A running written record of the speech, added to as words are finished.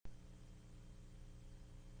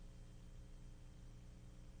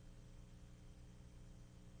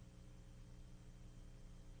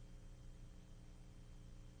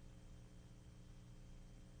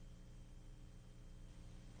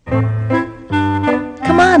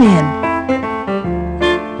on in.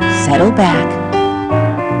 Settle back.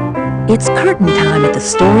 It's curtain time at the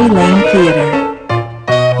Story Lane Theater.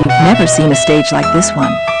 You've never seen a stage like this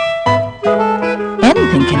one.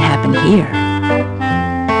 Anything can happen here.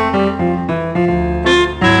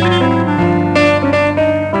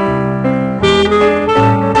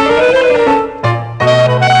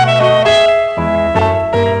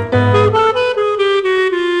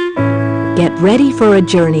 Get ready for a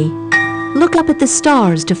journey. Look up at the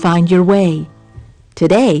stars to find your way.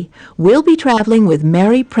 Today, we'll be traveling with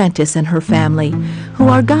Mary Prentice and her family, who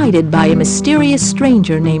are guided by a mysterious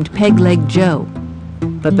stranger named Peg-Leg Joe.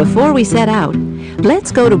 But before we set out,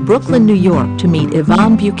 let's go to Brooklyn, New York to meet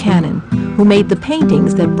Yvonne Buchanan, who made the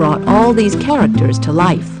paintings that brought all these characters to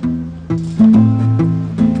life.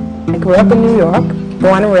 I grew up in New York,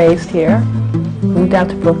 born and raised here, moved out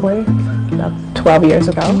to Brooklyn about 12 years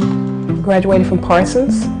ago, graduated from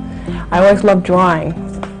Parsons. I always loved drawing,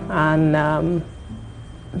 and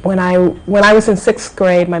when I was in 6th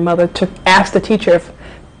grade, my mother asked the teacher,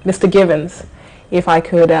 Mr. Givens, if I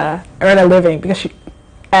could earn a living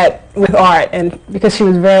with art, and because she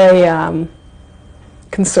was very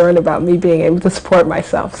concerned about me being able to support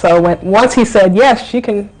myself. So once he said yes, she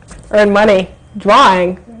can earn money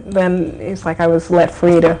drawing, then it's like I was let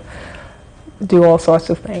free to do all sorts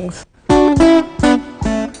of things.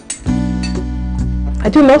 I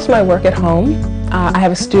do most of my work at home. I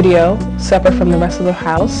have a studio separate from the rest of the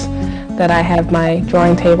house that I have my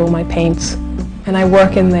drawing table, my paints, and I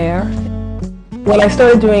work in there. When I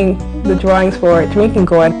started doing the drawings for Drinking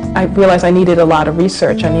Gourd, I realized I needed a lot of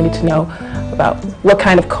research. I needed to know about what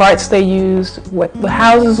kind of carts they used, what the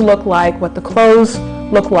houses look like, what the clothes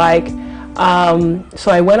look like. So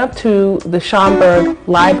I went up to the Schomburg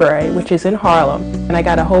Library, which is in Harlem, and I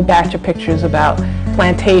got a whole batch of pictures about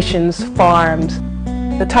plantations, farms,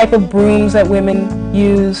 the type of brooms that women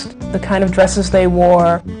used, the kind of dresses they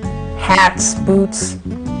wore, hats, boots,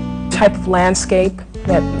 type of landscape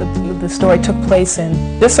that the story took place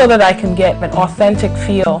in, just so that I can get an authentic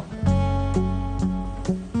feel.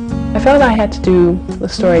 I felt I had to do the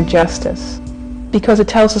story justice because it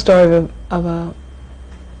tells the story of a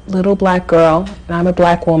little black girl, and I'm a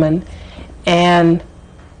black woman, and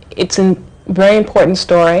it's a very important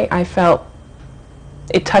story. I felt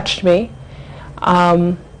it touched me.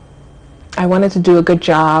 I wanted to do a good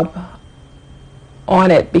job on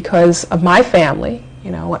it because of my family, you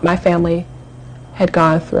know, what my family had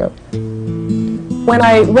gone through. When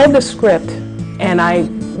I read the script and I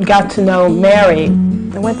got to know Mary,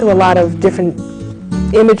 I went through a lot of different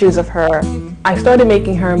images of her. I started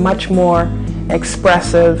making her much more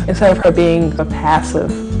expressive instead of her being a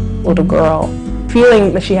passive little girl,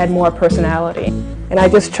 feeling that she had more personality. And I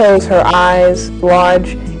just chose her eyes,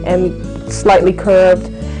 large and slightly curved,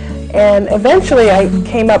 and eventually I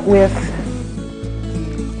came up with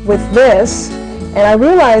this, and I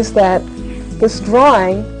realized that this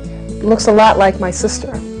drawing looks a lot like my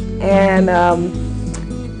sister, and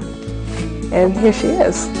here she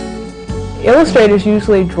is. Illustrators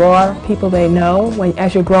usually draw people they know.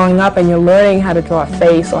 As you're growing up and you're learning how to draw a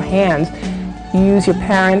face or hands, you use your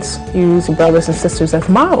parents, you use your brothers and sisters as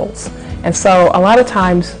models, and so a lot of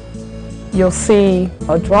times you'll see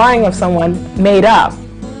a drawing of someone made up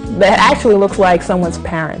that actually looks like someone's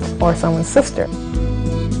parent or someone's sister.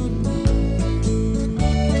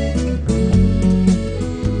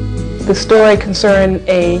 The story concerned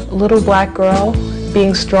a little black girl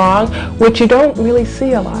being strong, which you don't really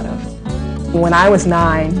see a lot of. When I was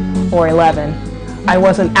 9 or 11, I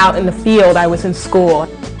wasn't out in the field, I was in school.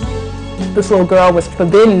 This little girl was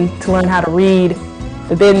forbidden to learn how to read,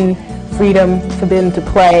 forbidden freedom, forbidden to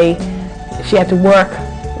play. She had to work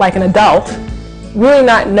like an adult, really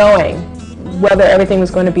not knowing whether everything was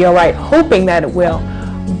going to be all right, hoping that it will,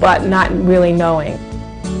 but not really knowing.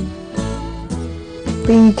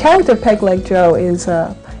 The character Peg-Leg Joe is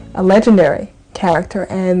a legendary character,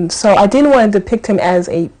 and so I didn't want to depict him as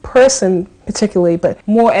a person particularly, but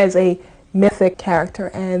more as a mythic character,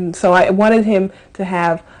 and so I wanted him to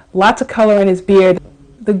have lots of color in his beard,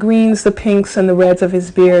 the greens, the pinks, and the reds of his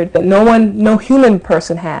beard that no human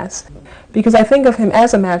person has. Because I think of him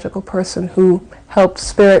as a magical person who helped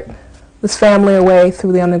spirit this family away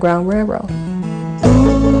through the Underground Railroad.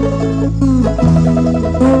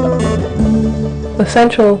 The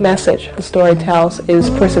central message the story tells is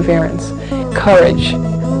perseverance, courage.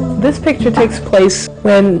 This picture takes place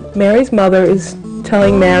when Mary's mother is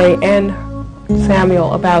telling Mary and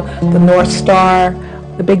Samuel about the North Star,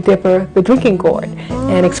 the Big Dipper, the Drinking Gourd,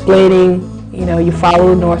 and explaining, you know, you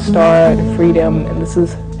follow the North Star to freedom, and this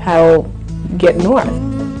is how you get north.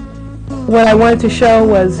 What I wanted to show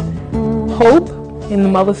was hope in the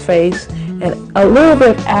mother's face and a little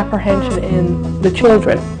bit of apprehension in the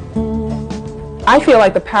children. I feel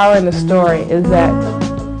like the power in the story is that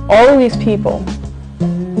all of these people,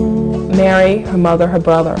 Mary, her mother, her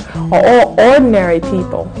brother, are all ordinary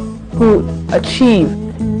people who achieve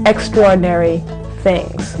extraordinary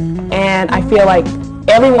things. And I feel like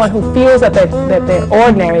everyone who feels that they're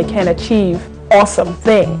ordinary can achieve awesome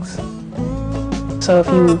things. So if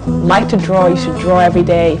you like to draw, you should draw every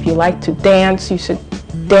day. If you like to dance, you should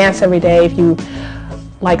dance every day. If you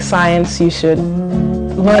like science, you should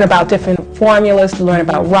learn about different formulas, learn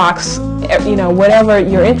about rocks, you know, whatever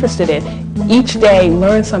you're interested in. Each day,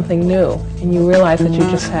 learn something new, and you realize that you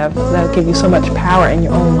just have, that'll give you so much power in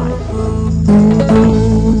your own life.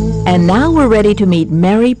 And now we're ready to meet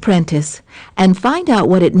Mary Prentice and find out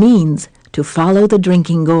what it means to follow the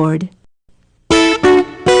drinking gourd.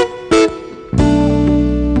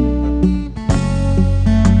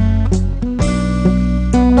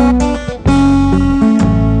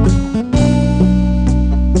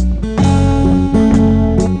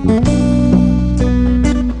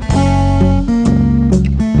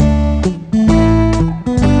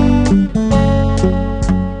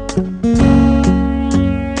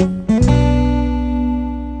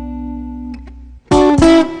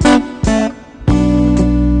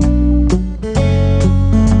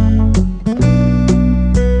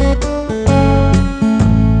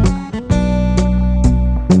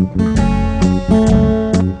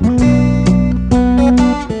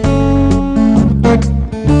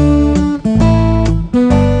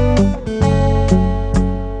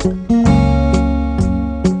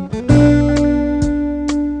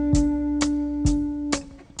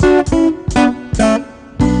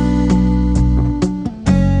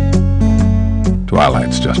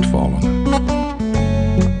 Twilight's just fallen.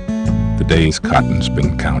 The day's cotton's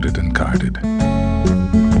been counted and carded.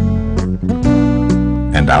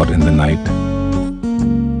 And out in the night,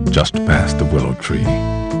 just past the willow tree,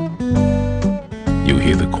 you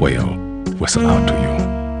hear the quail whistle out to you.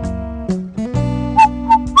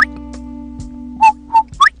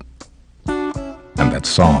 And that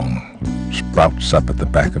song sprouts up at the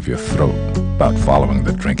back of your throat about following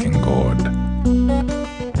the drinking gourd,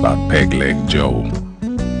 about Peg-Leg Joe,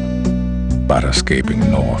 about escaping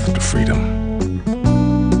north to freedom.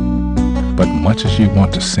 But much as you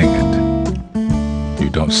want to sing it, you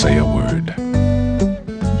don't say a word.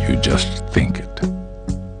 You just think it.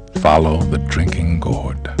 Follow the drinking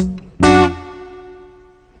gourd.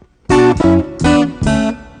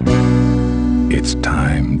 It's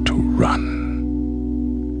time to run.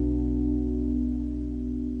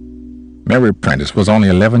 Mary Prentice was only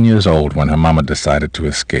 11 years old when her mama decided to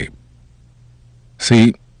escape.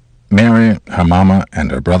 See, Mary, her mama,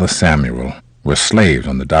 and her brother Samuel were slaves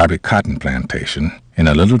on the Darby cotton plantation in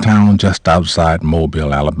a little town just outside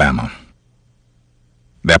Mobile, Alabama.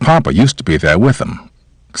 Their papa used to be there with them,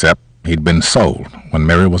 except he'd been sold when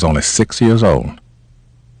Mary was only 6 years old.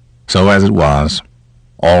 So as it was,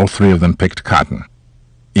 all three of them picked cotton,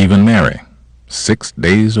 even Mary, 6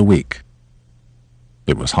 days a week.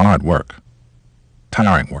 It was hard work,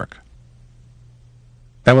 tiring work.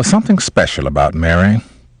 There was something special about Mary.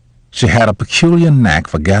 She had a peculiar knack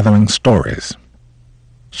for gathering stories.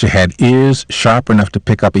 She had ears sharp enough to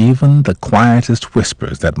pick up even the quietest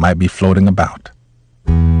whispers that might be floating about.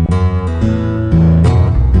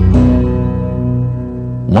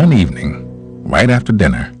 One evening, right after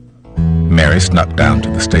dinner, Mary snuck down to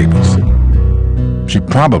the stables. She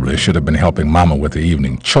probably should have been helping Mama with the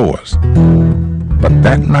evening chores. But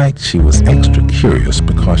that night she was extra curious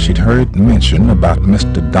because she'd heard mention about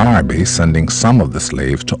Mr. Darby sending some of the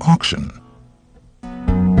slaves to auction.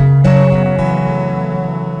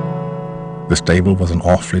 The stable was an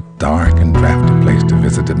awfully dark and drafty place to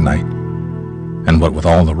visit at night. And what with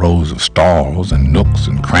all the rows of stalls and nooks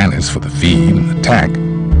and crannies for the feed and the tack,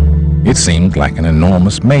 it seemed like an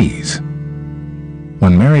enormous maze.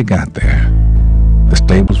 When Mary got there, the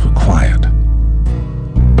stables were quiet.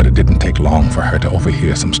 But it didn't take long for her to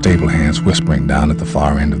overhear some stable hands whispering down at the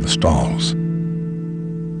far end of the stalls.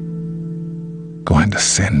 Going to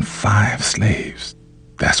send 5 slaves.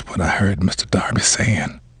 That's what I heard Mr. Darby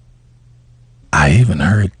saying. I even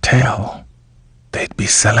heard tell they'd be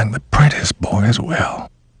selling the Prentice boy as well.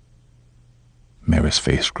 Mary's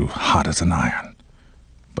face grew hot as an iron,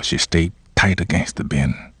 but she stayed tight against the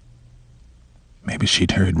bin. Maybe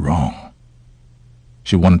she'd heard wrong.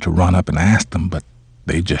 She wanted to run up and ask them, but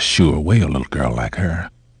they'd just shoo away a little girl like her.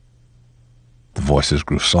 The voices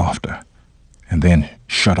grew softer, and then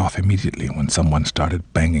shut off immediately when someone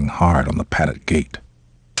started banging hard on the padded gate.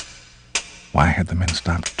 Why had the men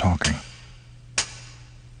stopped talking?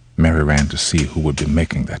 Mary ran to see who would be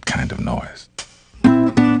making that kind of noise.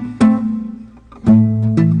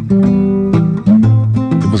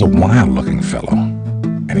 It was a wild-looking fellow,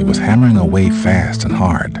 and he was hammering away fast and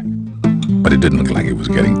hard, but it didn't look like he was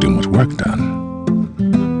getting too much work done.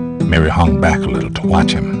 Mary hung back a little to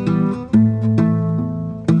watch him.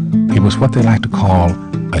 He was what they like to call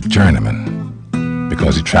a journeyman,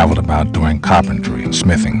 because he traveled about doing carpentry and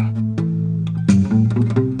smithing.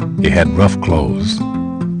 He had rough clothes,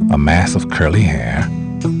 a mass of curly hair,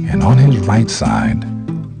 and on his right side,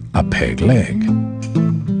 a peg leg.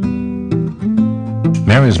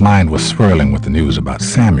 Mary's mind was swirling with the news about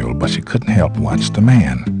Samuel, but she couldn't help watch the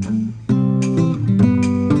man.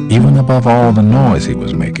 Even above all the noise he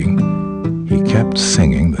was making, he kept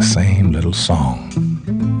singing the same little song.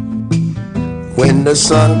 When the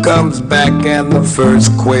sun comes back and the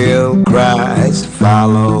first quail cries,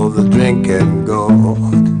 follow the drinking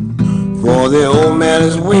gourd. For the old man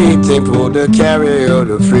is waiting for the carrier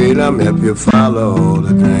to freedom if you follow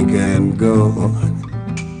the drinking gourd.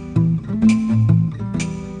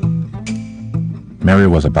 Mary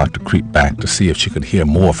was about to creep back to see if she could hear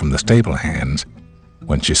more from the stable hands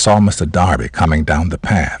when she saw Mr. Darby coming down the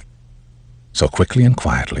path. So quickly and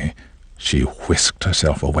quietly, she whisked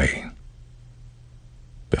herself away.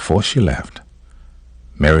 Before she left,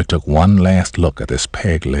 Mary took one last look at this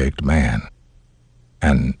peg-legged man,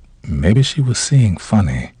 and maybe she was seeing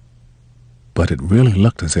funny, but it really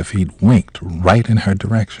looked as if he'd winked right in her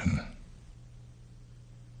direction.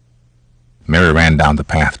 Mary ran down the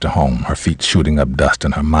path to home, her feet shooting up dust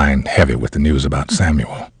and her mind heavy with the news about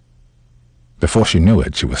Samuel. Before she knew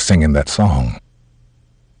it, she was singing that song.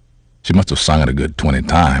 She must have sung it a good 20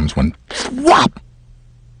 times when, whop!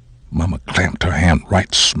 Mama clamped her hand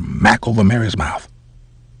right smack over Mary's mouth.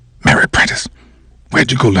 "Mary Prentice,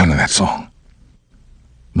 where'd you go learning that song?"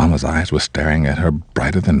 Mama's eyes were staring at her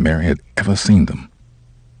brighter than Mary had ever seen them.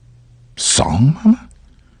 "Song, Mama?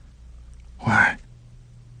 Why,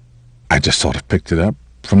 I just sort of picked it up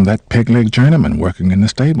from that peg-leg journeyman working in the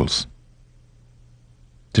stables."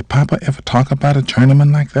 "Did Papa ever talk about a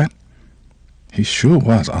journeyman like that? He sure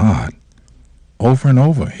was odd. Over and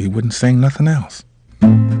over, he wouldn't sing nothing else."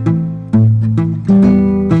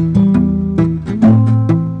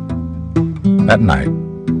 That night,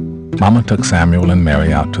 Mama took Samuel and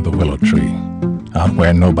Mary out to the willow tree, out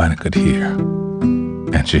where nobody could hear,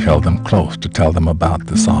 and she held them close to tell them about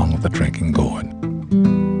the song of the drinking gourd.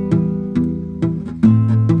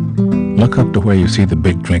 "Look up to where you see the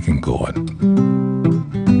big drinking gourd,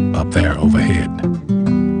 up there overhead."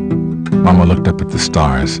 Mama looked up at the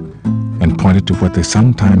stars and pointed to what they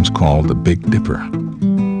sometimes call the Big Dipper,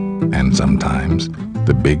 and sometimes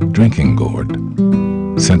the big drinking gourd,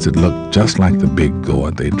 since it looked just like the big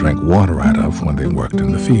gourd they drank water out of when they worked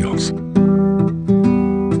in the fields.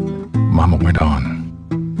 Mama went on.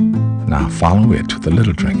 "Now follow it to the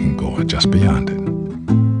little drinking gourd just beyond it.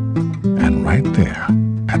 And right there,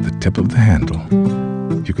 at the tip of the handle,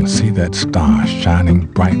 you can see that star shining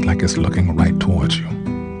bright like it's looking right towards you.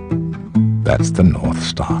 That's the North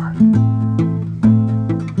Star."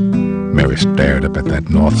 Mary stared up at that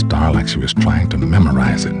North Star like she was trying to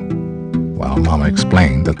memorize it, while Mama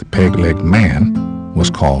explained that the peg-legged man was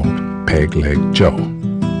called Peg-Leg Joe,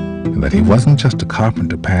 and that he wasn't just a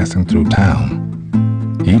carpenter passing through town.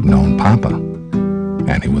 He'd known Papa,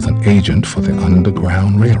 and he was an agent for the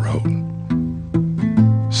Underground Railroad.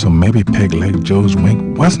 So maybe Peg-Leg Joe's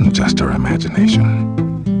wink wasn't just her imagination.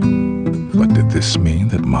 But did this mean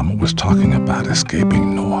that Mama was talking about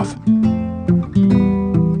escaping north?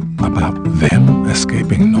 About them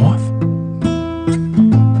escaping north?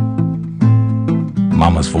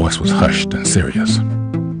 Mama's voice was hushed and serious.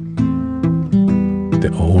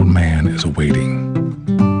 "The old man is waiting.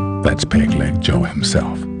 That's Peg-Leg Joe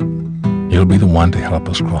himself. He'll be the one to help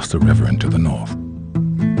us cross the river into the north.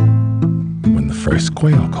 When the first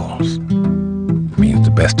quail calls, means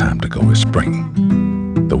the best time to go is spring.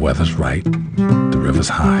 The weather's right, the river's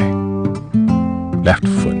high. Left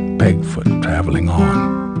foot, peg foot, traveling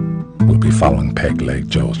on. We'll be following Peg-Leg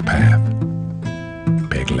Joe's path.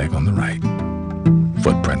 Peg leg on the right,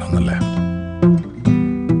 footprint on the left."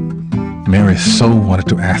 Mary so wanted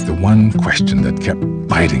to ask the one question that kept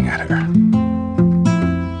biting at her.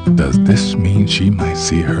 Does this mean she might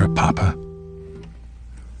see her Papa?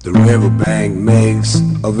 The riverbank makes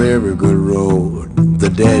a very good road. The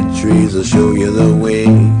dead trees will show you the way.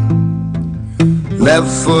 Left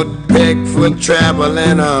foot, peg foot,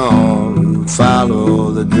 traveling on.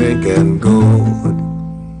 Follow the drinking gourd.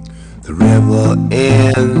 The river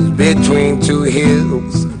ends between two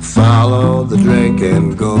hills. Follow the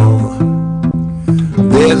drinking gourd.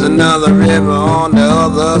 There's another river on the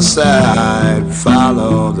other side.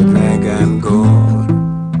 Follow the drinking gourd.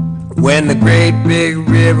 When the great big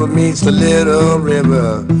river meets the little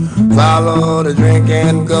river, follow the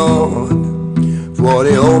drinking gourd. For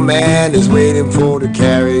the old man is waiting for to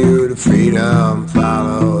carry you to freedom.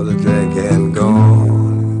 Follow the drinking gourd.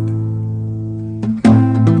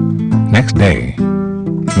 Next day,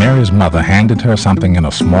 Mary's mother handed her something in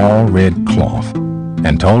a small red cloth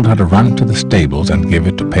and told her to run to the stables and give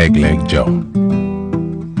it to Peg-Leg Joe.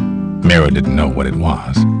 Mary didn't know what it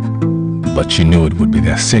was, but she knew it would be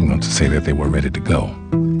their signal to say that they were ready to go.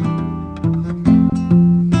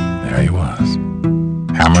 There he was,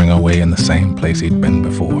 hammering away in the same place he'd been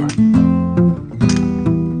before.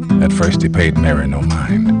 At first he paid Mary no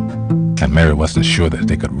mind, and Mary wasn't sure that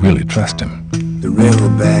they could really trust him. The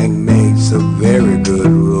riverbank makes a very good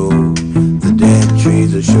road. The dead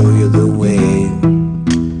trees will show you the way.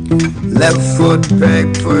 Left foot,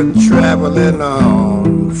 back foot, traveling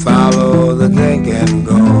on. Follow the drinking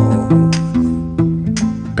gourd.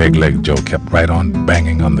 Peg-Leg Joe kept right on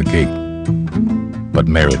banging on the gate, but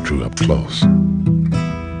Mary drew up close.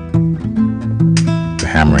 The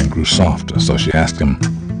hammering grew softer, so she asked him,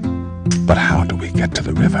 "But how do we get to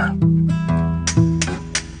the river?"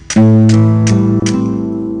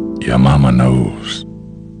 "Your mama knows."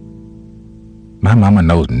 "My mama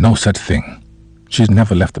knows no such thing. She's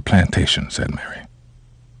never left the plantation," said Mary.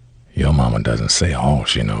 "Your mama doesn't say all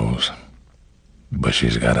she knows, but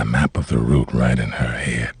she's got a map of the route right in her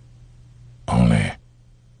head. Only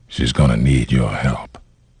she's gonna need your help.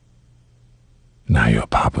 Now your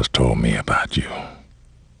papa's told me about you,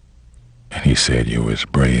 and he said you were as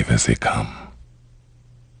brave as they come,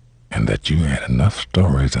 and that you had enough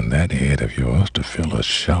stories in that head of yours to fill a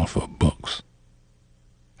shelf of books."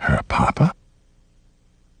 Her papa?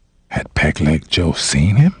 Had Peg-Leg Joe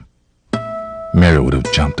seen him? Mary would have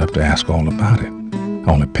jumped up to ask all about it,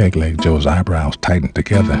 only Peg-Leg Joe's eyebrows tightened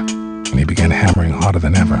together, and he began hammering harder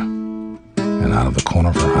than ever. And out of the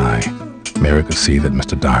corner of her eye, Mary could see that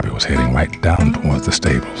Mr. Darby was heading right down towards the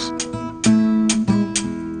stables.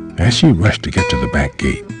 As she rushed to get to the back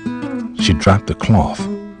gate, she dropped the cloth,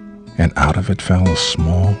 and out of it fell a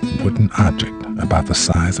small wooden object about the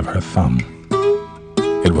size of her thumb.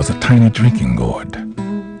 It was a tiny drinking gourd,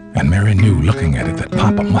 and Mary knew, looking at it, that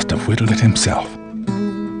Papa must have whittled it himself.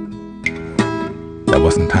 There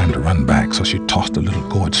wasn't time to run back, so she tossed the little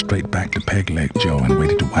gourd straight back to Peg-Leg Joe and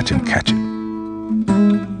waited to watch him catch it.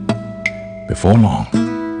 Before long,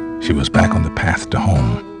 she was back on the path to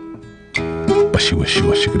home, but she was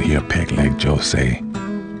sure she could hear Peg-Leg Joe say,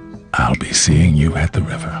 "I'll be seeing you at the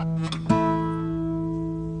river."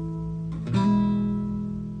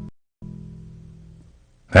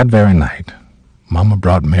 That very night, Mama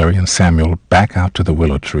brought Mary and Samuel back out to the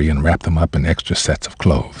willow tree and wrapped them up in extra sets of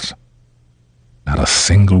clothes. Not a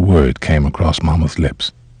single word came across Mama's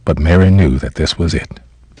lips, but Mary knew that this was it.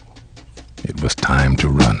 It was time to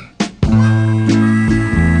run.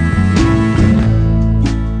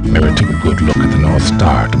 Mary took a good look at the North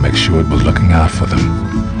Star to make sure it was looking out for them,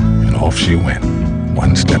 and off she went,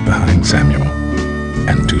 1 step behind Samuel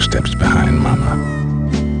and 2 steps behind Mama,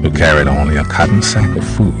 who carried only a cotton sack of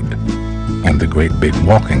food and the great big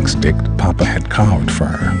walking stick Papa had carved for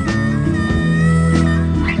her.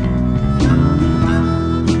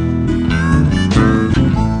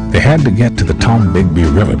 They had to get to the Tombigbee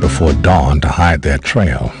River before dawn to hide their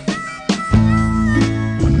trail.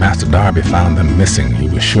 When Master Darby found them missing, he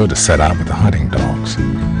was sure to set out with the hunting dogs.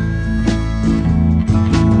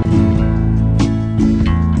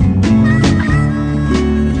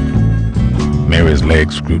 Mary's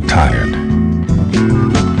legs grew tired.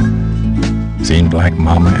 Seemed like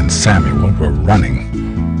Mama and Samuel were running.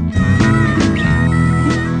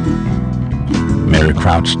 Mary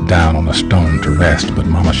crouched down on a stone to rest, but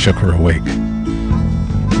Mama shook her awake.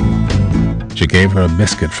 She gave her a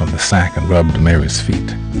biscuit from the sack and rubbed Mary's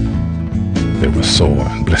feet. They were sore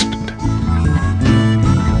and blistered.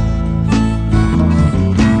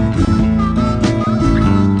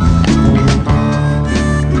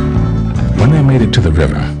 When they made it to the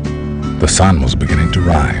river, the sun was beginning to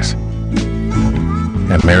rise,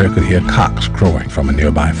 and Mary could hear cocks crowing from a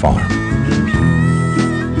nearby farm.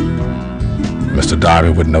 Mr. Darby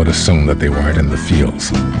would notice soon that they weren't in the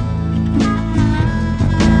fields.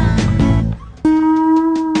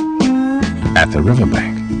 At the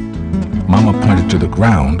riverbank, Mama pointed to the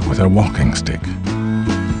ground with her walking stick.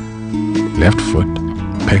 Left foot,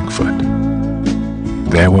 peg foot.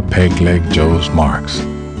 There were Peg-Leg Joe's marks,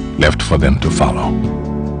 left for them to follow.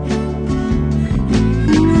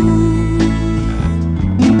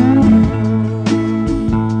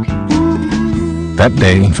 That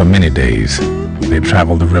day and for many days, they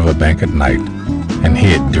traveled the riverbank at night and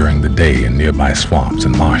hid during the day in nearby swamps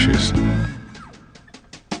and marshes.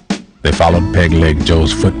 They followed Peg-Leg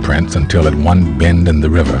Joe's footprints until at one bend in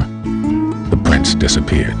the river, the prints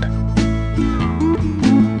disappeared.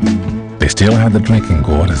 They still had the drinking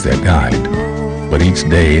gourd as their guide, but each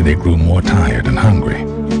day they grew more tired and hungry,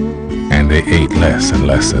 and they ate less and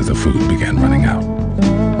less as the food began running out.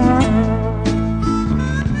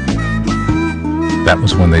 That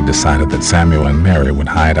was when they decided that Samuel and Mary would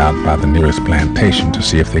hide out by the nearest plantation to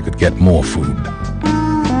see if they could get more food.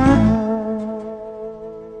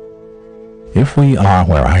 If we are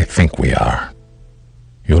where I think we are,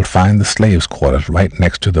 you'll find the slaves' quarters right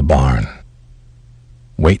next to the barn.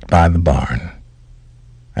 Wait by the barn,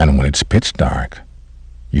 and when it's pitch dark,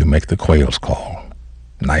 you make the quail's call,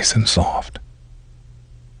 nice and soft.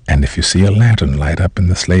 And if you see a lantern light up in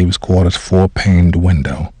the slaves' quarters' four-paned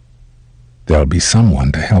window, there'll be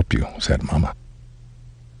someone to help you, said Mama.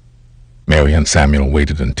 Mary and Samuel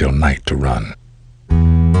waited until night to run.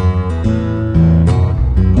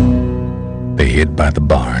 They hid by the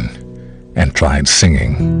barn and tried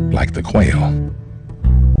singing like the quail.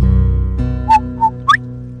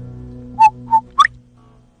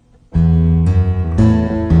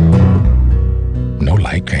 No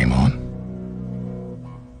light came on,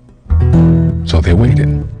 so they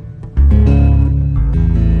waited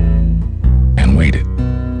and waited.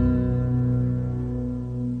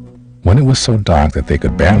 When it was so dark that they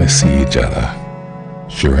could barely see each other,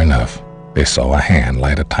 sure enough, they saw a hand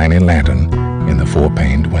light a tiny lantern in the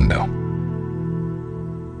four-paned window.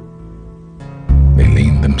 They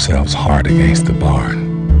leaned themselves hard against the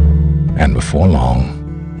barn, and before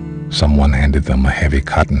long, someone handed them a heavy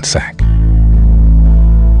cotton sack.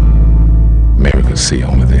 Mary could see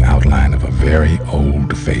only the outline of a very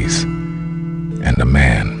old face and a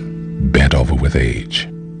man bent over with age.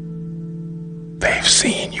 "They've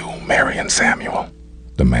seen you, Mary and Samuel."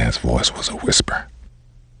 The man's voice was a whisper.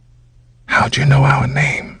 "How'd you know our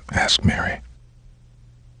name?" asked Mary.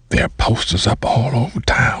 "There are posters up all over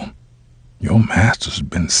town. Your master's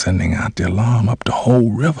been sending out the alarm up the whole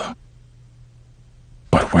river."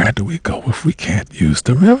 "But where do we go if we can't use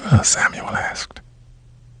the river?" Samuel asked.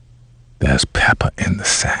 "There's pepper in the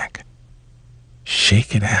sack.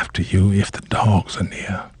 Shake it after you if the dogs are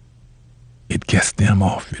near. It gets them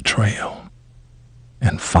off your trail.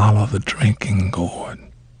 And follow the drinking gourd.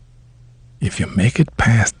 If you make it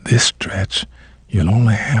past this stretch, you'll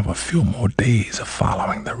only have a few more days of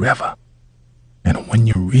following the river. And when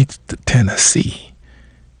you reach the Tennessee,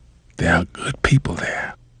 there are good people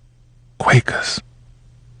there, Quakers.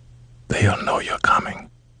 They'll know you're coming.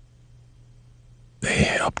 They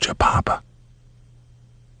helped your papa."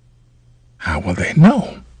 "How will they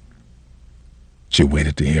know?" She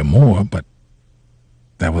waited to hear more, but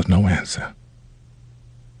there was no answer.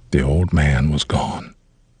 The old man was gone.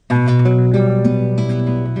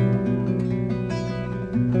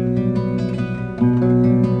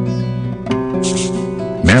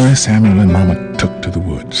 Mary, Samuel, and Mama took to the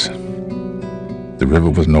woods. The river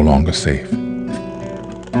was no longer safe.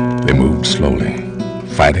 They moved slowly,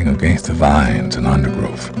 fighting against the vines and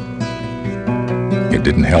undergrowth. It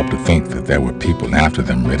didn't help to think that there were people after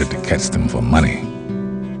them ready to catch them for money.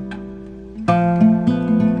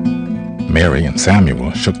 Mary and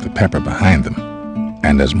Samuel shook the pepper behind them,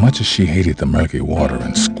 and as much as she hated the murky water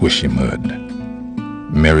and squishy mud,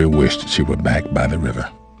 Mary wished she were back by the river.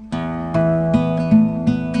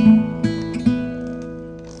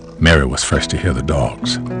 Mary was first to hear the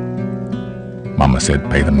dogs. Mama said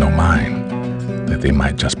pay them no mind, that they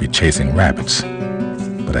might just be chasing rabbits.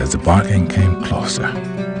 But as the barking came closer,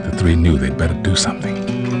 the three knew they'd better do something.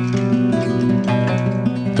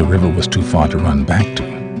 The river was too far to run back to,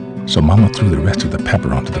 so Mama threw the rest of the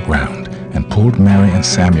pepper onto the ground and pulled Mary and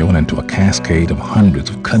Samuel into a cascade of hundreds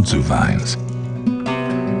of kudzu vines.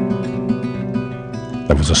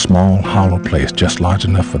 There was a small, hollow place just large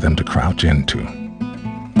enough for them to crouch into.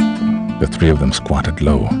 The three of them squatted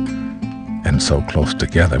low, and so close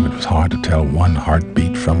together it was hard to tell one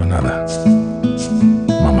heartbeat from another.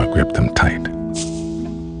 Mama gripped them tight.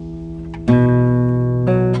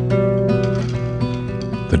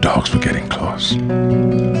 The dogs were getting close,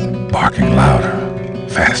 barking louder,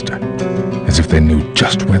 faster, as if they knew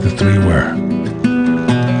just where the three were.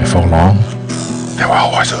 Before long, there were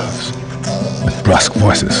horse hooves, with brusque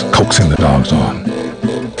voices coaxing the dogs on.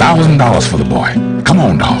 $1,000 for the boy. Come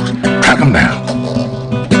on, dogs, track him down.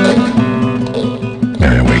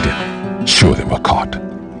 Mary waited, sure they were caught.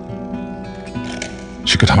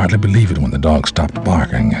 She could hardly believe it when the dogs stopped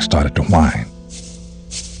barking and started to whine.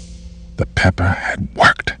 The pepper had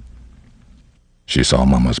worked. She saw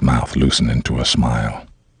Mama's mouth loosen into a smile.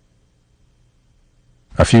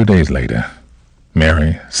 A few days later,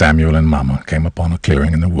 Mary, Samuel, and Mama came upon a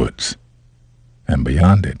clearing in the woods, and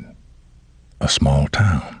beyond it, a small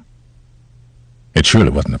town. It surely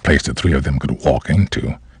wasn't a place the three of them could walk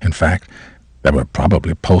into. In fact, there were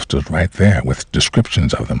probably posters right there with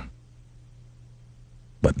descriptions of them.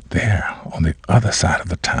 But there, on the other side of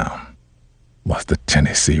the town, was the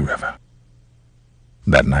Tennessee River.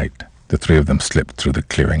 That night, the three of them slipped through the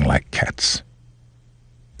clearing like cats.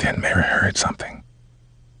 Then Mary heard something.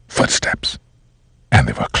 Footsteps. And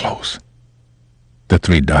they were close. The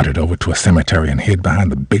three darted over to a cemetery and hid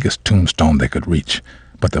behind the biggest tombstone they could reach,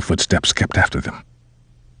 but the footsteps kept after them.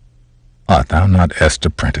 "Art thou not Esther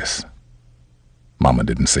Prentice?" Mama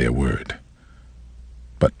didn't say a word,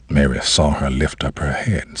 but Mary saw her lift up her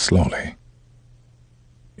head slowly.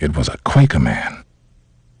 It was a Quaker man.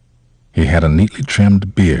 He had a neatly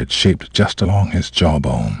trimmed beard shaped just along his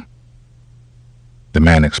jawbone. The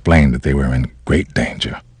man explained that they were in great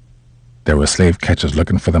danger. There were slave catchers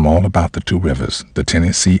looking for them all about the two rivers, the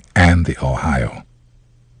Tennessee and the Ohio.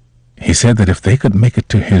 He said that if they could make it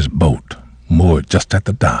to his boat, moored just at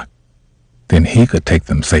the dock, then he could take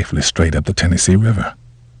them safely straight up the Tennessee River.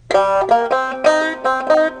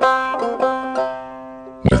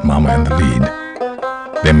 With Mama in the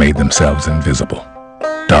lead, they made themselves invisible,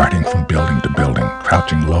 darting from building to building,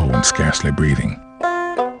 crouching low and scarcely breathing.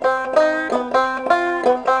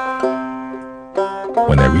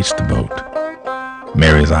 When they reached the boat,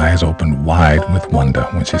 Mary's eyes opened wide with wonder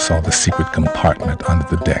when she saw the secret compartment under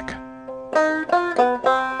the deck.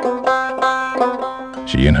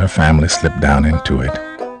 She and her family slipped down into it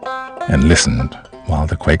and listened while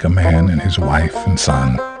the Quaker man and his wife and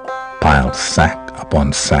son piled sack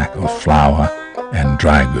upon sack of flour and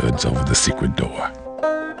dry goods over the secret door.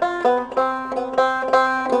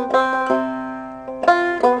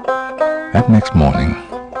 That next morning,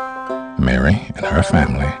 Mary and her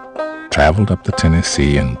family traveled up the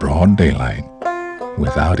Tennessee in broad daylight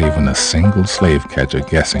without even a single slave catcher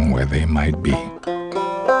guessing where they might be.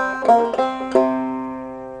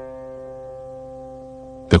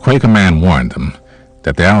 The Quaker man warned them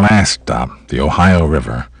that their last stop, the Ohio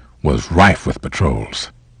River, was rife with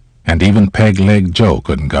patrols, and even Peg-Leg Joe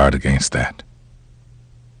couldn't guard against that.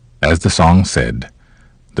 As the song said,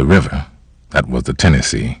 the river, that was the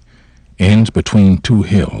Tennessee, ends between two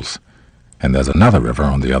hills, and there's another river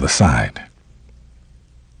on the other side.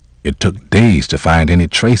 It took days to find any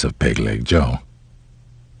trace of Peg-Leg Joe.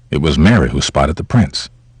 It was Mary who spotted the prints.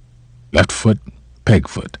 Left foot, peg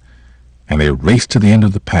foot, and they raced to the end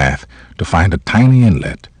of the path to find a tiny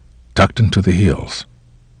inlet tucked into the hills.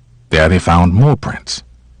 There they found more prints,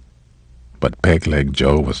 but Peg-Leg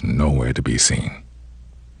Joe was nowhere to be seen.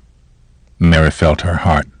 Mary felt her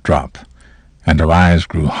heart drop, and her eyes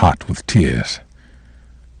grew hot with tears.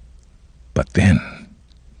 But then,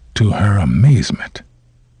 to her amazement,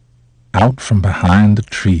 out from behind the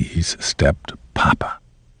trees stepped Papa.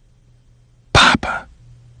 Papa!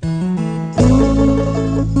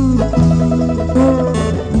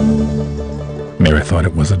 Mary thought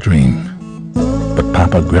it was a dream, but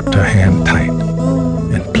Papa gripped her hand tight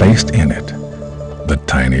and placed in it the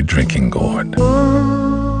tiny drinking gourd.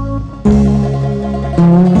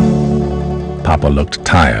 Papa looked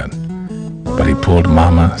tired, but he pulled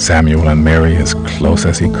Mama, Samuel, and Mary as close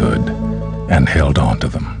as he could and held on to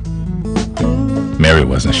them. Mary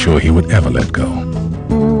wasn't sure he would ever let go.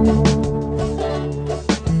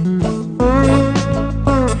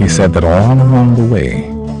 He said that all along the way,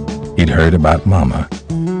 he'd heard about Mama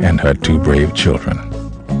and her two brave children,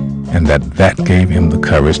 and that gave him the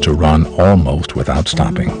courage to run almost without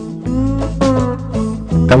stopping.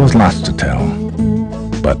 There was lots to tell,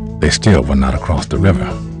 but they still were not across the river.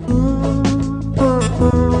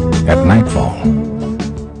 At nightfall,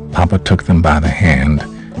 Papa took them by the hand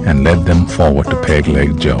and led them forward to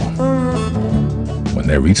Peg-Leg Joe. When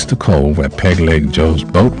they reached the cove where Peg-Leg Joe's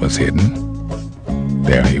boat was hidden,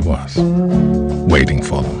 there he was, waiting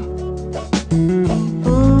for them.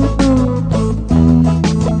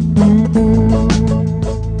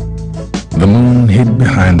 The moon hid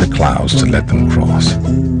behind the clouds to let them cross,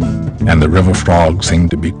 and the river frog seemed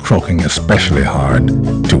to be croaking especially hard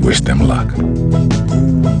to wish them luck.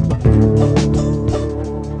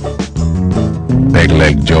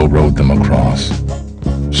 Peg-Leg Joe rowed them across,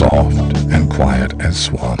 soft and quiet as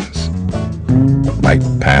swans, right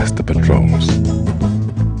past the patrols,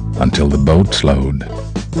 until the boat slowed,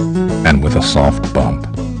 and with a soft bump,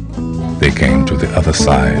 they came to the other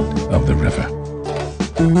side of the river.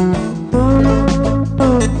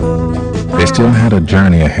 They still had a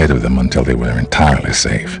journey ahead of them until they were entirely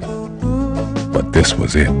safe. But But this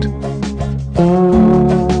was it.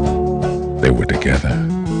 They were together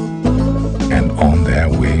and on their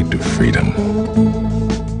way to freedom.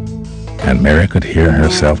 And Mary could hear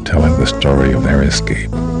herself telling the story of their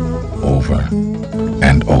escape over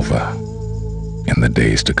and over in the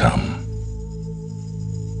days to come.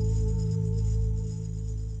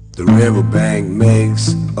 The riverbank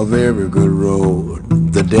makes a very good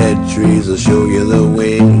road. The dead trees will show you the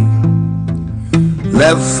way.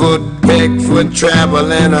 Left foot, pig foot,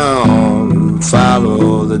 traveling on.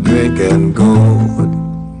 Follow the drinking gourd.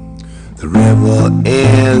 The river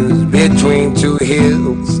ends between two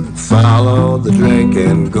hills. Follow the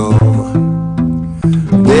drinking gourd.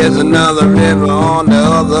 There's another river on the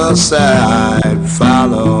other side.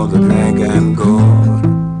 Follow the drinking gourd.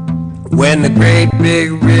 When the great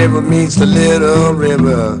big river meets the little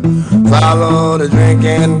river, follow the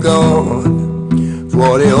drinking gourd.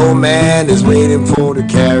 For the old man is waiting for to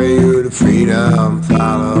carry you to freedom.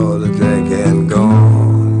 Follow the drinking gourd.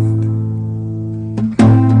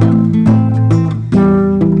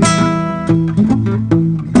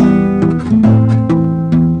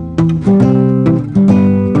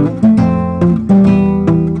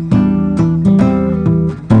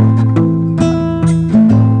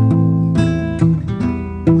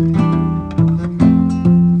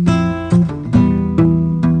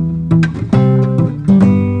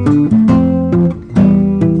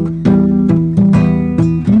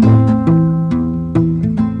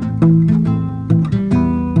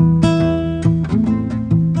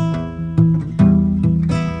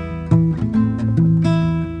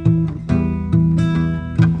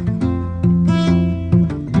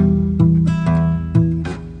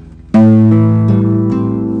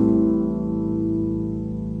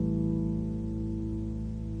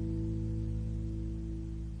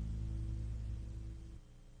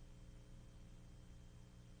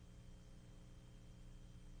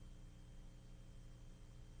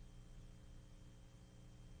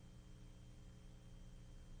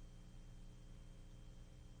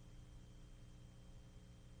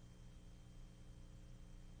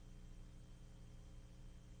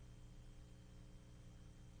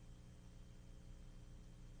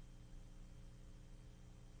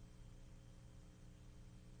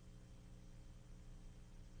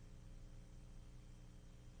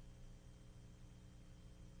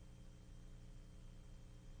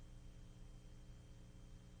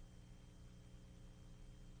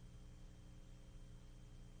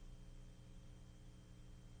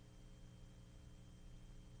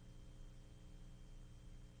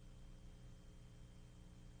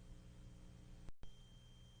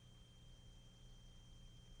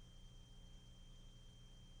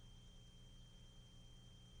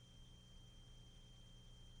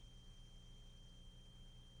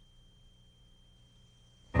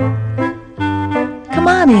 Come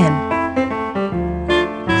on in.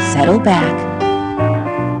 Settle back.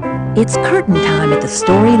 It's curtain time at the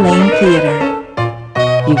Story Lane Theater.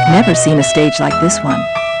 You've never seen a stage like this one.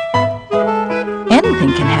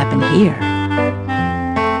 Anything can happen here.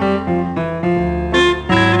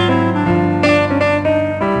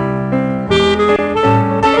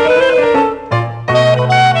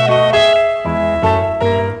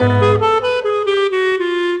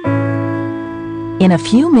 In a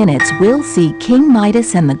few minutes, we'll see King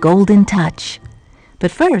Midas and the Golden Touch.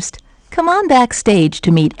 But first, come on backstage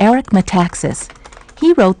to meet Eric Metaxas.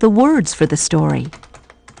 He wrote the words for the story.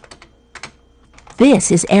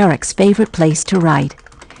 This is Eric's favorite place to write.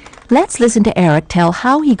 Let's listen to Eric tell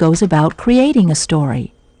how he goes about creating a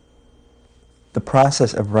story. The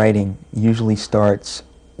process of writing usually starts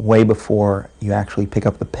way before you actually pick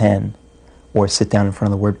up the pen or sit down in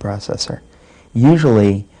front of the word processor.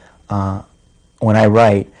 Usually, when I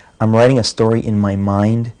write, I'm writing a story in my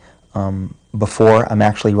mind before I'm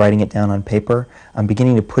actually writing it down on paper. I'm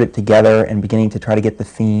beginning to put it together and beginning to try to get the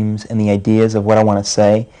themes and the ideas of what I want to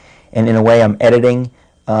say. And in a way, I'm editing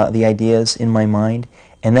the ideas in my mind.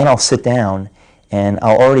 And then I'll sit down and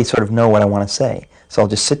I'll already sort of know what I want to say. So I'll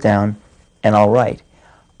just sit down and I'll write.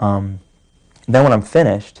 Then when I'm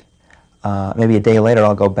finished, maybe a day later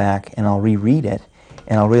I'll go back and I'll reread it.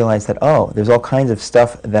 And I'll realize that, oh, there's all kinds of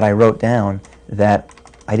stuff that I wrote down that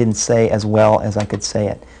I didn't say as well as I could say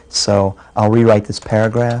it. So I'll rewrite this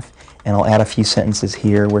paragraph, and I'll add a few sentences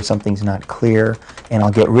here where something's not clear, and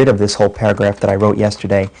I'll get rid of this whole paragraph that I wrote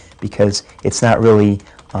yesterday because it's not really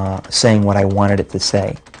saying what I wanted it to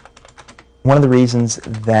say. One of the reasons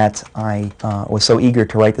that I was so eager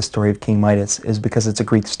to write the story of King Midas is because it's a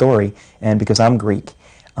Greek story, and because I'm Greek.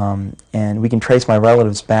 And we can trace my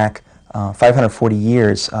relatives back 540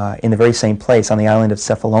 years in the very same place on the island of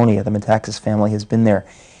Cephalonia. The Metaxas family has been there.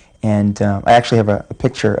 And I actually have a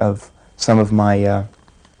picture of some of my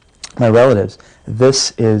my relatives.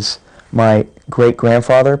 This is my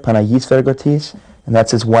great-grandfather, Panagis Vergotis, and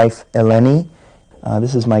that's his wife, Eleni.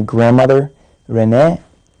 This is my grandmother, Renee,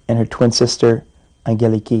 and her twin sister,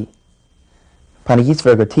 Angeliki. Panagis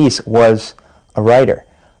Vergotis was a writer.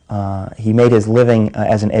 He made his living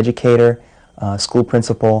as an educator, school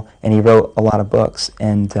principal, and he wrote a lot of books.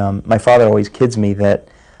 And my father always kids me that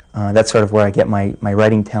that's sort of where I get my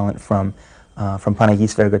writing talent from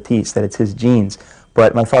Panagis Vergotis, that it's his genes.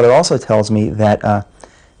 But my father also tells me that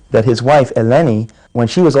that his wife, Eleni, when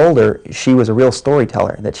she was older, she was a real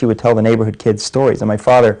storyteller, that she would tell the neighborhood kids stories. And my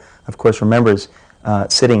father, of course, remembers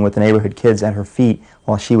sitting with the neighborhood kids at her feet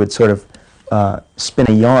while she would sort of spin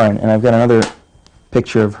a yarn. And I've got another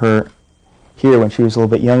picture of her here when she was a little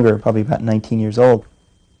bit younger, probably about 19 years old.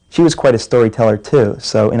 She was quite a storyteller too.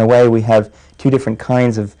 So in a way, we have two different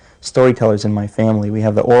kinds of storytellers in my family. We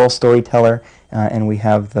have the oral storyteller and we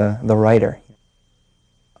have the writer.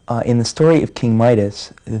 In the story of King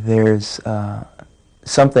Midas, there's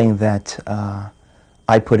something that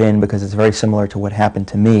I put in because it's very similar to what happened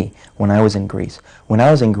to me when I was in Greece. When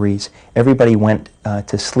I was in Greece, everybody went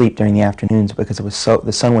to sleep during the afternoons because it was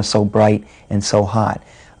the sun was so bright and so hot.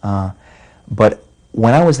 But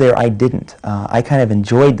when I was there, I didn't. I kind of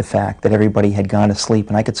enjoyed the fact that everybody had gone to sleep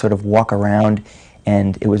and I could sort of walk around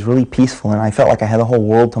and it was really peaceful and I felt like I had the whole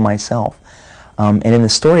world to myself. And in the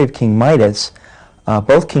story of King Midas,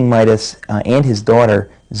 both King Midas and his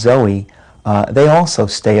daughter, Zoe, they also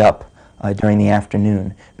stay up during the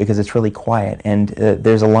afternoon because it's really quiet. And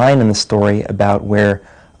there's a line in the story about where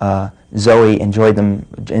Zoe enjoyed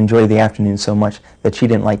the afternoon so much that she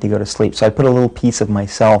didn't like to go to sleep. So I put a little piece of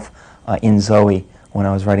myself in Zoe when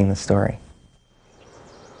I was writing the story.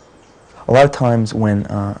 A lot of times when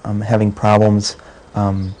I'm having problems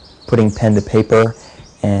putting pen to paper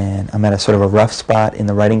and I'm at a sort of a rough spot in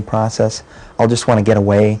the writing process, I'll just want to get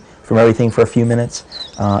away from everything for a few minutes.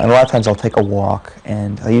 And a lot of times I'll take a walk,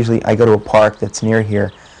 and I go to a park that's near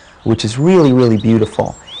here, which is really, really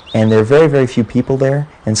beautiful. And there are very, very few people there,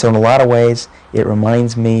 and so in a lot of ways it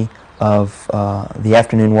reminds me of the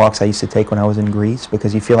afternoon walks I used to take when I was in Greece,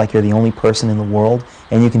 because you feel like you're the only person in the world,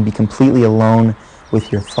 and you can be completely alone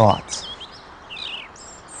with your thoughts.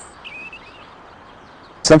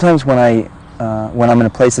 Sometimes when I'm in a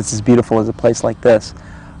place that's as beautiful as a place like this,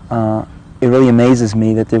 it really amazes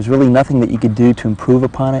me that there's really nothing that you could do to improve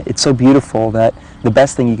upon it. It's so beautiful that the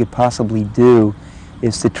best thing you could possibly do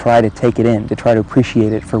is to try to take it in, to try to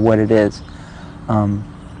appreciate it for what it is. And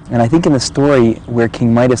I think in the story where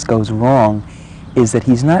King Midas goes wrong is that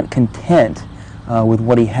he's not content with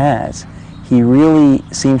what he has. He really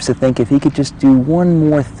seems to think if he could just do one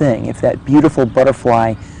more thing, if that beautiful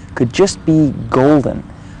butterfly could just be golden,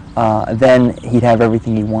 then he'd have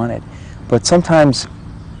everything he wanted. But sometimes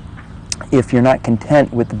if you're not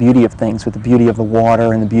content with the beauty of things, with the beauty of the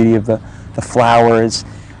water and the beauty of the flowers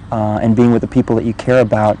and being with the people that you care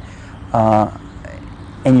about,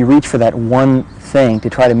 and you reach for that one thing to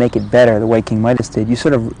try to make it better the way King Midas did, you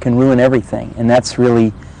sort of can ruin everything. And that's really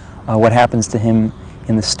what happens to him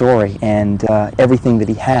in the story. And everything that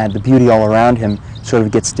he had, the beauty all around him, sort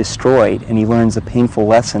of gets destroyed, and he learns a painful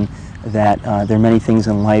lesson that there are many things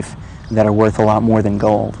in life that are worth a lot more than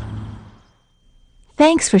gold.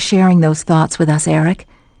 Thanks for sharing those thoughts with us, Eric.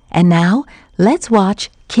 And now, let's watch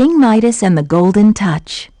King Midas and the Golden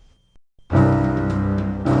Touch.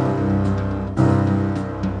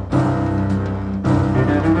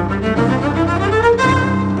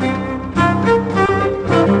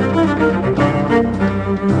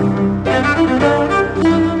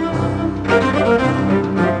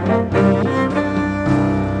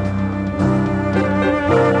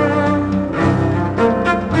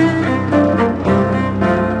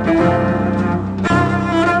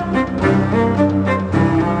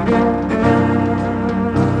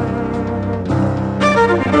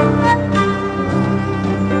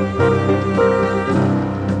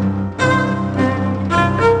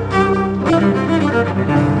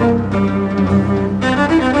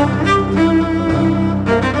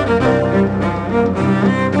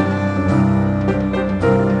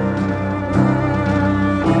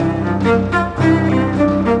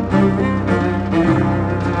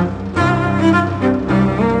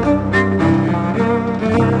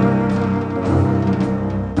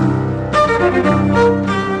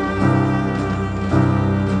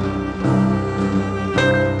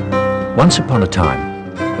 Once upon a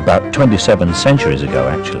time, about 27 centuries ago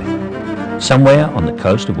actually, somewhere on the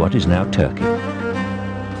coast of what is now Turkey,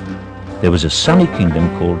 there was a sunny kingdom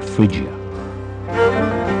called Phrygia.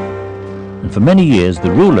 And for many years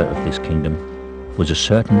the ruler of this kingdom was a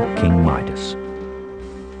certain King Midas.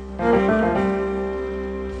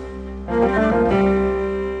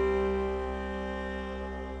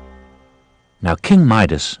 Now King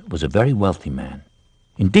Midas was a very wealthy man.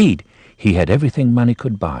 Indeed, he had everything money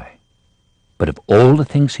could buy. But of all the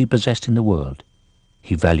things he possessed in the world,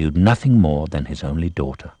 he valued nothing more than his only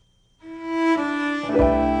daughter.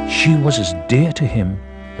 She was as dear to him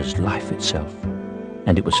as life itself,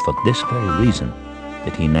 and it was for this very reason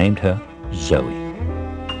that he named her Zoe,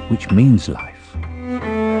 which means life.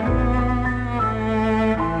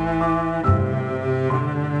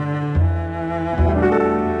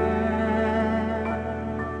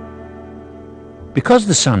 Because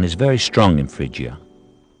the sun is very strong in Phrygia,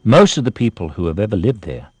 most of the people who have ever lived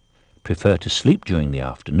there prefer to sleep during the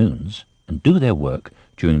afternoons and do their work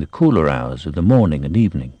during the cooler hours of the morning and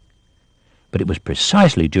evening. But it was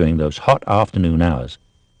precisely during those hot afternoon hours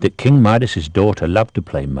that King Midas's daughter loved to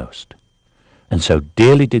play most. And so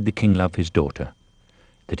dearly did the king love his daughter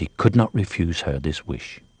that he could not refuse her this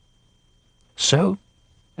wish. So,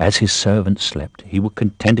 as his servants slept, he would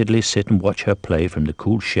contentedly sit and watch her play from the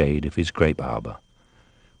cool shade of his grape arbor,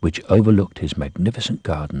 which overlooked his magnificent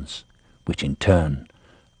gardens, which in turn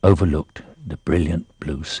overlooked the brilliant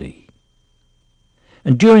blue sea.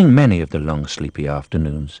 And during many of the long sleepy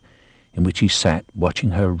afternoons, in which he sat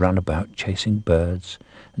watching her run about chasing birds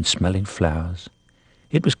and smelling flowers,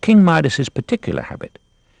 it was King Midas's particular habit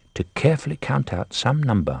to carefully count out some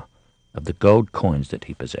number of the gold coins that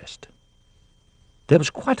he possessed. There was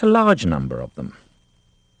quite a large number of them.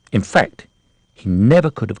 In fact, he never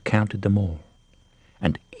could have counted them all,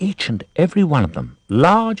 and each and every one of them,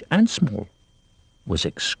 large and small, was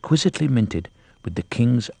exquisitely minted with the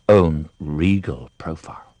king's own regal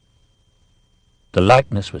profile. The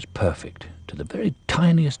likeness was perfect to the very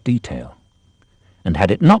tiniest detail, and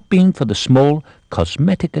had it not been for the small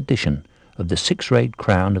cosmetic addition of the six-rayed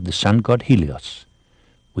crown of the sun god Helios,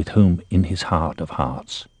 with whom in his heart of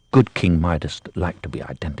hearts good King Midas liked to be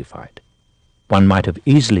identified, one might have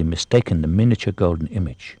easily mistaken the miniature golden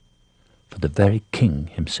image for the very king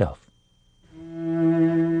himself.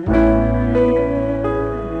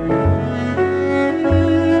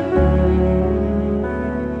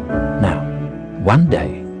 Now, one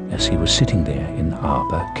day, as he was sitting there in the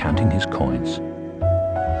arbor counting his coins,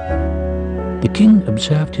 the king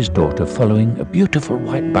observed his daughter following a beautiful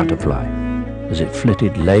white butterfly as it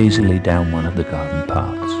flitted lazily down one of the garden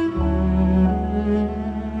paths.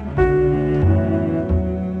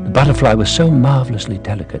 The butterfly was so marvelously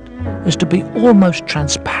delicate as to be almost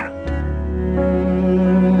transparent.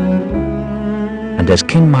 And as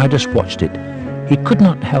King Midas watched it, he could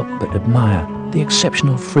not help but admire the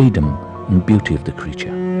exceptional freedom and beauty of the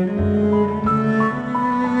creature.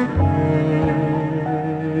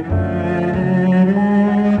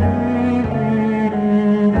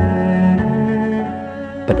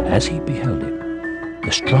 But as he beheld it,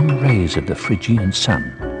 the strong rays of the Phrygian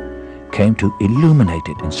sun came to illuminate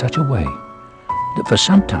it in such a way that for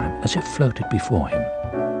some time, as it floated before him,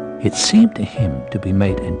 it seemed to him to be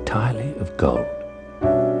made entirely of gold.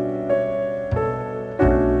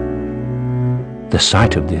 The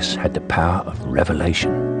sight of this had the power of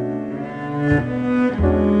revelation,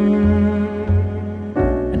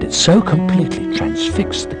 and it so completely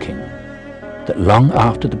transfixed the king that long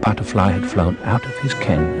after the butterfly had flown out of his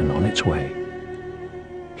ken and on its way,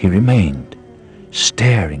 he remained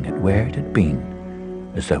staring at where it had been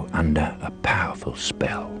as though under a powerful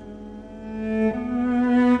spell.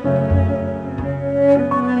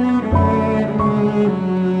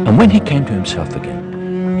 And when he came to himself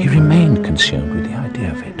again, he remained consumed with the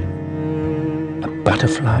idea of it. A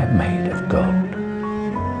butterfly made of gold.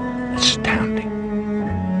 Astounding.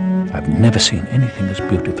 I've never seen anything as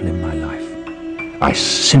beautiful in my life. I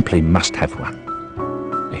simply must have one.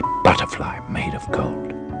 A butterfly made of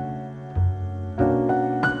gold.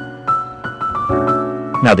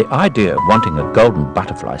 Now, the idea of wanting a golden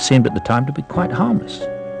butterfly seemed at the time to be quite harmless.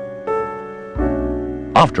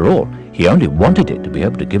 After all, he only wanted it to be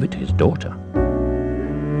able to give it to his daughter.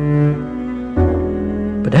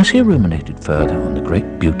 But as he ruminated further on the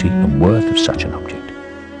great beauty and worth of such an object,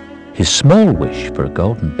 his small wish for a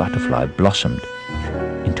golden butterfly blossomed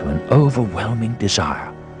into an overwhelming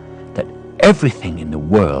desire that everything in the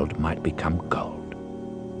world might become gold.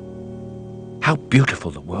 How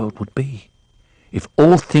beautiful the world would be if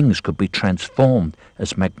all things could be transformed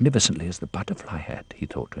as magnificently as the butterfly had, he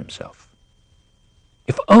thought to himself.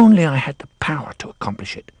 If only I had the power to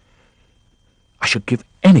accomplish it. I should give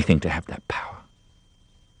anything to have that power.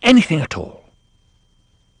 Anything at all.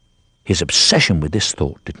 His obsession with this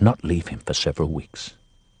thought did not leave him for several weeks.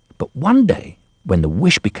 But one day, when the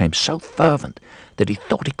wish became so fervent that he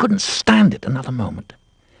thought he couldn't stand it another moment.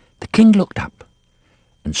 The king looked up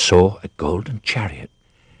and saw a golden chariot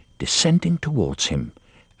descending towards him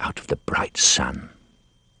out of the bright sun.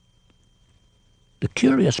 The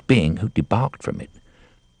curious being who debarked from it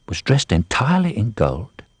was dressed entirely in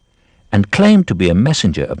gold and claimed to be a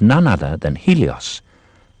messenger of none other than Helios,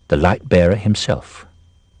 the light-bearer himself.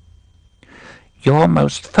 "Your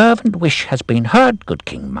most fervent wish has been heard, good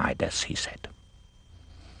King Midas," he said,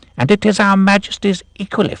 "and it is our Majesty's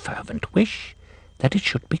equally fervent wish that it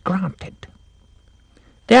should be granted.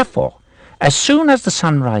 Therefore, as soon as the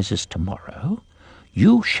sun rises tomorrow,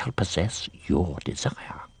 you shall possess your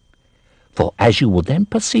desire. For as you will then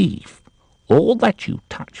perceive, all that you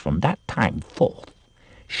touch from that time forth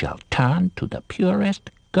shall turn to the purest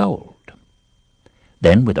gold."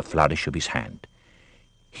 Then, with a flourish of his hand,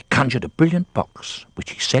 he conjured a brilliant box,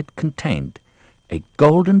 which he said contained a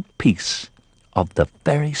golden piece of the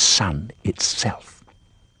very sun itself.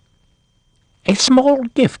 "A small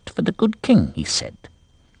gift for the good king," he said,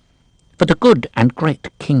 "for the good and great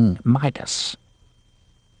King Midas."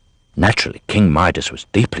 Naturally, King Midas was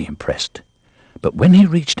deeply impressed, but when he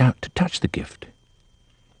reached out to touch the gift,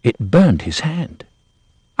 it burned his hand.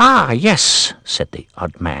 "Ah, yes," said the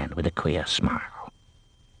odd man with a queer smile.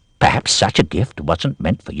 "Perhaps such a gift wasn't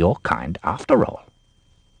meant for your kind after all."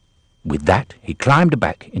 With that, he climbed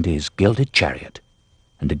back into his gilded chariot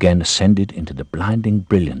and again ascended into the blinding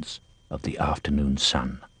brilliance of the afternoon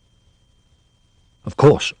sun. Of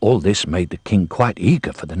course, all this made the king quite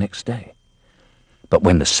eager for the next day. But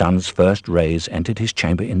when the sun's first rays entered his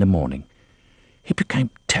chamber in the morning, he became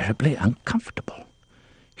terribly uncomfortable.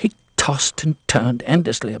 He tossed and turned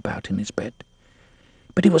endlessly about in his bed,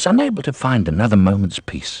 but he was unable to find another moment's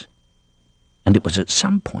peace. And it was at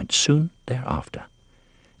some point soon thereafter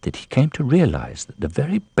that he came to realize that the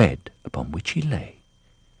very bed upon which he lay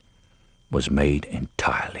was made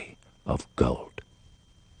entirely of gold.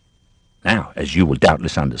 Now, as you will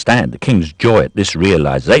doubtless understand, the king's joy at this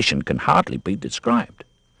realization can hardly be described,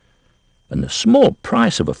 and the small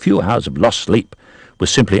price of a few hours of lost sleep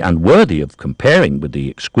was simply unworthy of comparing with the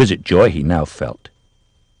exquisite joy he now felt.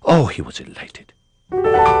 Oh, he was elated.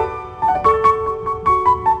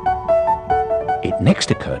 It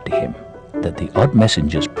next occurred to him that the odd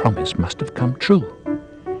messenger's promise must have come true,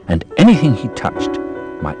 and anything he touched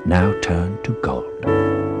might now turn to gold.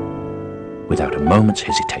 Without a moment's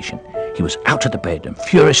hesitation, he was out of the bed and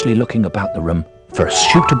furiously looking about the room for a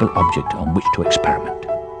suitable object on which to experiment.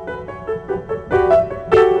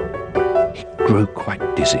 He grew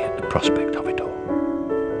quite dizzy at the prospect of it all.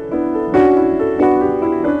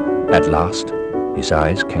 At last, his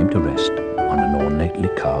eyes came to rest on an ornately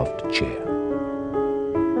carved chair.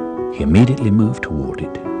 He immediately moved toward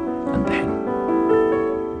it, and then,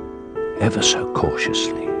 ever so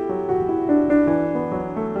cautiously,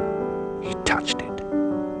 he touched it.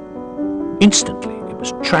 Instantly, it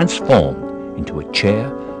was transformed into a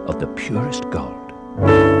chair of the purest gold.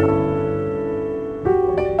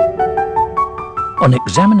 On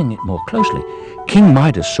examining it more closely, King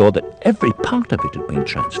Midas saw that every part of it had been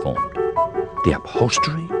transformed. The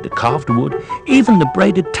upholstery, the carved wood, even the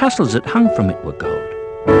braided tassels that hung from it were gold.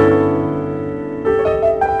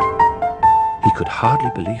 He could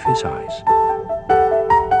hardly believe his eyes.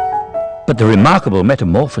 But the remarkable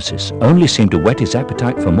metamorphosis only seemed to whet his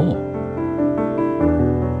appetite for more.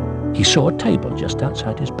 He saw a table just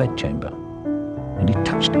outside his bedchamber, and he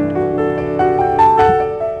touched it.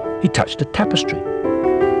 He touched a tapestry.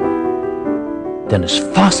 Then, as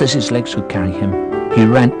fast as his legs could carry him, he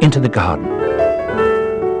ran into the garden.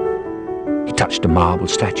 He touched a marble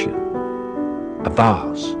statue, a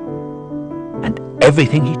vase, and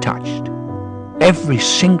everything he touched, every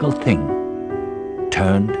single thing,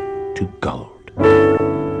 turned to gold.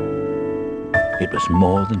 It was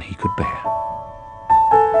more than he could bear.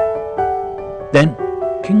 Then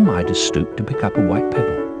King Midas stooped to pick up a white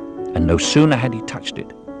pebble, and no sooner had he touched it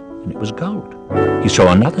than it was gold. He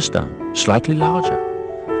saw another stone, slightly larger,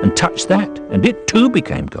 and touched that, and it too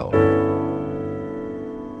became gold.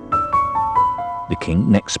 The king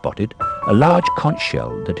next spotted a large conch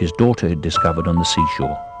shell that his daughter had discovered on the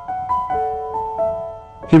seashore.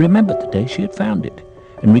 He remembered the day she had found it,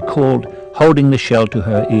 and recalled holding the shell to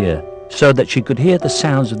her ear so that she could hear the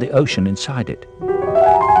sounds of the ocean inside it,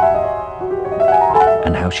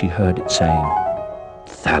 and how she heard it saying,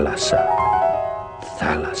 "Thalassa,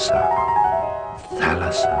 Thalassa,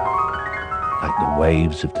 Thalassa," like the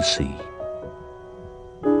waves of the sea.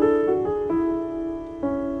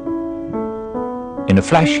 In a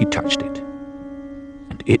flash he touched it,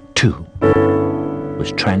 and it too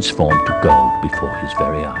was transformed to gold before his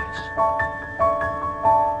very eyes.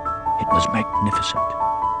 was magnificent.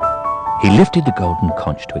 He lifted the golden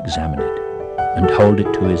conch to examine it and hold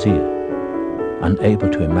it to his ear, unable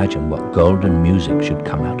to imagine what golden music should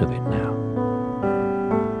come out of it now.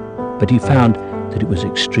 But he found that it was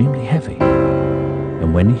extremely heavy,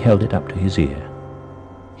 and when he held it up to his ear,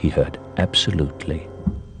 he heard absolutely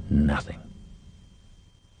nothing.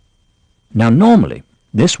 Now normally,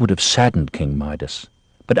 this would have saddened King Midas,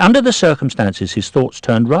 but under the circumstances his thoughts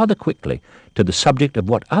turned rather quickly to the subject of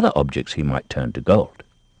what other objects he might turn to gold.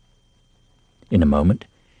 In a moment,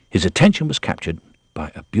 his attention was captured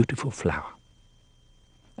by a beautiful flower,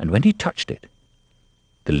 and when he touched it,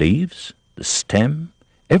 the leaves, the stem,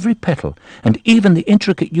 every petal, and even the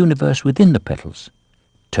intricate universe within the petals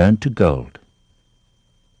turned to gold.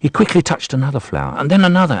 He quickly touched another flower, and then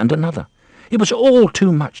another and another. It was all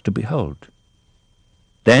too much to behold.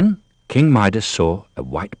 Then King Midas saw a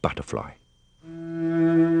white butterfly.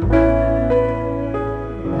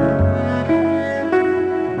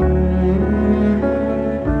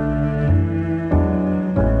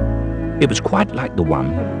 It was quite like the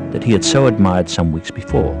one that he had so admired some weeks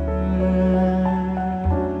before.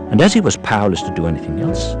 And as he was powerless to do anything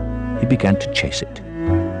else, he began to chase it.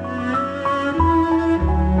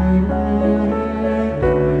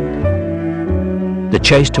 The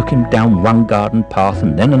chase took him down one garden path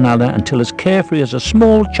and then another until, as carefree as a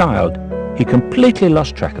small child, he completely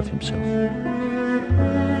lost track of himself.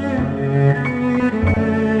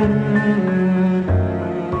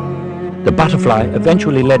 The butterfly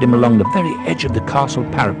eventually led him along the very edge of the castle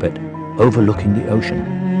parapet, overlooking the ocean.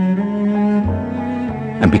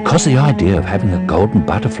 And because the idea of having a golden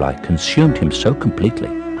butterfly consumed him so completely,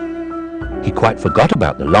 he quite forgot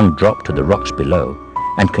about the long drop to the rocks below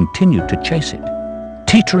and continued to chase it,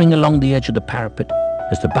 teetering along the edge of the parapet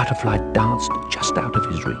as the butterfly danced just out of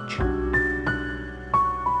his reach.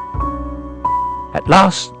 At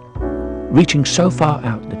last, reaching so far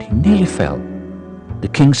out that he nearly fell, the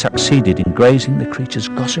king succeeded in grazing the creature's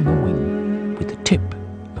gossamer wing with the tip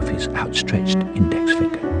of his outstretched index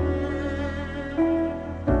finger.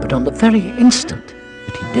 But on the very instant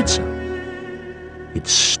that he did so, it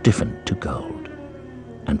stiffened to gold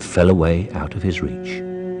and fell away out of his reach.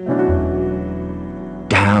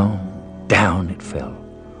 Down, down it fell,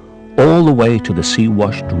 all the way to the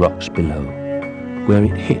sea-washed rocks below, where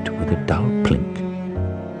it hit with a dull plink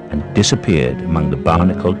and disappeared among the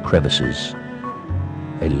barnacled crevices,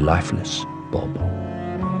 a lifeless bauble.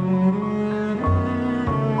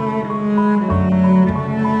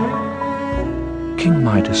 King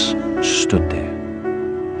Midas stood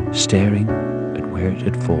there, staring at where it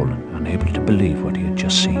had fallen, unable to believe what he had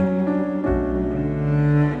just seen.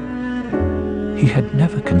 He had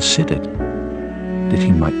never considered that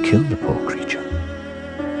he might kill the poor creature.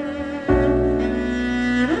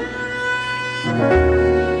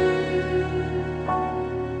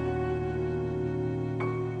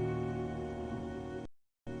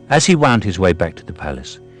 As he wound his way back to the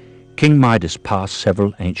palace, King Midas passed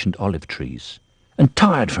several ancient olive trees, and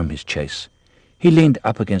tired from his chase, he leaned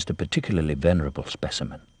up against a particularly venerable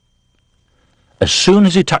specimen. As soon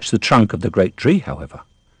as he touched the trunk of the great tree, however,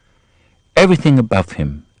 everything above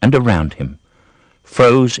him and around him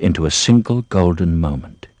froze into a single golden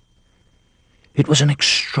moment. It was an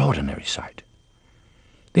extraordinary sight.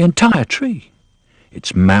 The entire tree,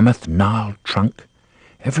 its mammoth gnarled trunk,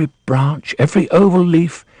 every branch, every oval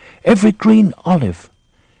leaf, every green olive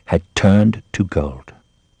had turned to gold.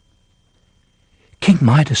 King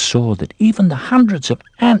Midas saw that even the hundreds of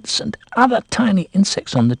ants and other tiny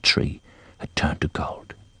insects on the tree had turned to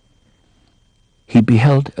gold. He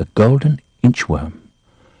beheld a golden inchworm,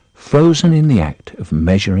 frozen in the act of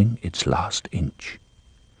measuring its last inch.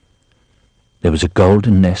 There was a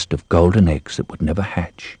golden nest of golden eggs that would never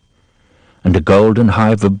hatch, and a golden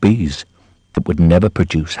hive of bees that would never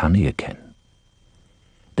produce honey again.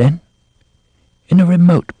 Then, in a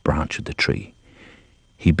remote branch of the tree,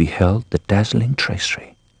 he beheld the dazzling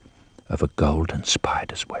tracery of a golden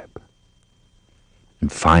spider's web.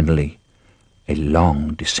 And finally, a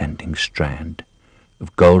long descending strand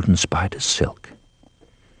of golden spider's silk,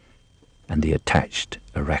 and the attached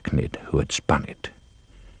arachnid who had spun it,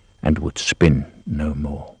 and would spin no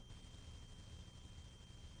more.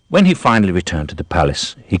 When he finally returned to the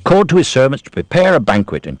palace, he called to his servants to prepare a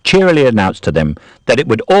banquet and cheerily announced to them that it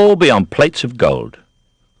would all be on plates of gold.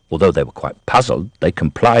 Although they were quite puzzled, they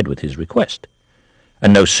complied with his request,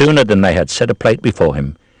 and no sooner than they had set a plate before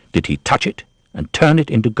him did he touch it and turn it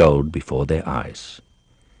into gold before their eyes.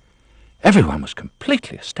 Everyone was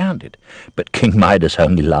completely astounded, but King Midas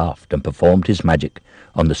only laughed and performed his magic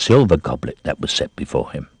on the silver goblet that was set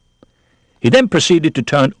before him. He then proceeded to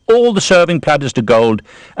turn all the serving platters to gold,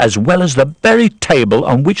 as well as the very table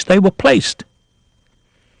on which they were placed.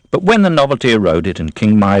 But when the novelty eroded and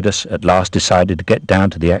King Midas at last decided to get down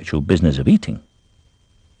to the actual business of eating,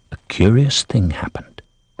 a curious thing happened.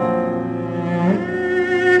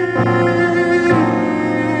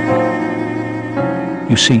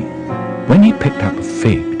 You see, when he picked up a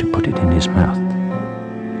fig to put it in his mouth,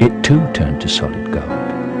 it too turned to solid gold.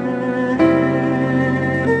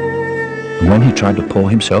 And when he tried to pour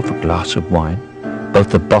himself a glass of wine, both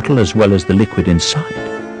the bottle as well as the liquid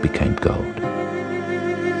inside became gold.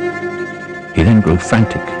 He then grew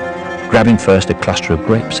frantic, grabbing first a cluster of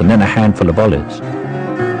grapes and then a handful of olives.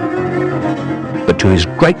 But to his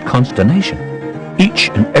great consternation, each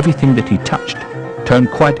and everything that he touched turned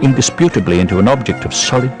quite indisputably into an object of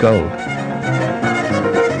solid gold.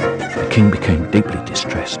 The king became deeply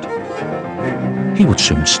distressed. He would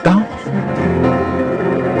soon starve.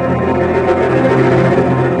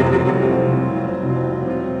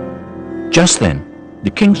 Just then, the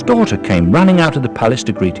king's daughter came running out of the palace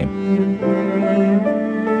to greet him.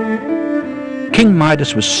 King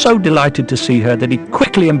Midas was so delighted to see her that he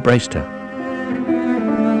quickly embraced her.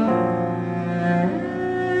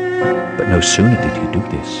 But no sooner did he do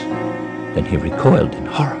this than he recoiled in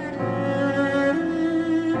horror.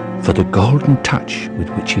 For the golden touch with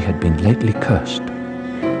which he had been lately cursed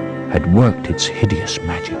had worked its hideous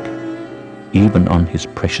magic, even on his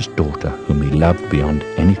precious daughter, whom he loved beyond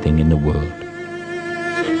anything in the world.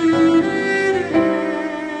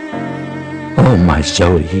 "Oh, my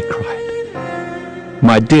Zoe," he cried.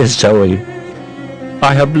 "My dear Zoe,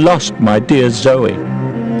 I have lost my dear Zoe."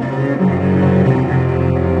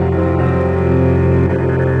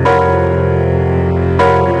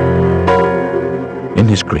 In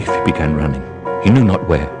his grief he began running, he knew not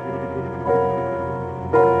where.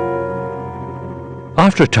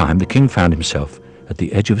 After a time the king found himself at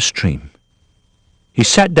the edge of a stream. He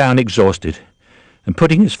sat down exhausted, and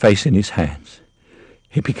putting his face in his hands,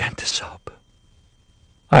 he began to sob.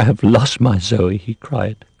 "I have lost my Zoe," he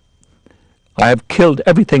cried. "I have killed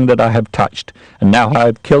everything that I have touched, and now I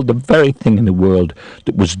have killed the very thing in the world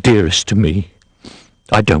that was dearest to me.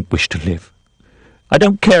 I don't wish to live. I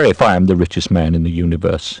don't care if I am the richest man in the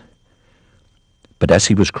universe." But as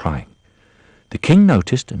he was crying, the king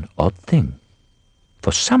noticed an odd thing,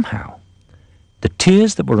 for somehow the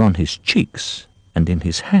tears that were on his cheeks and in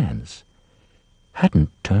his hands hadn't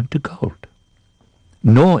turned to gold,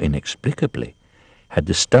 nor inexplicably had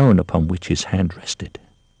the stone upon which his hand rested.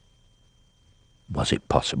 Was it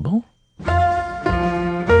possible?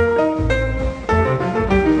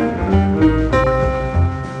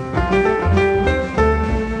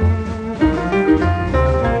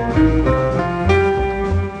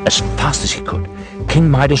 As fast as he could, King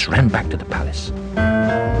Midas ran back to the palace.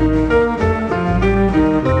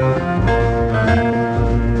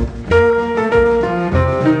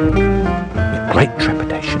 With great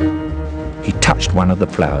trepidation, he touched one of the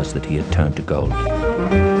flowers that he had turned to gold.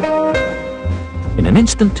 In an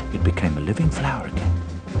instant, it became a living flower again.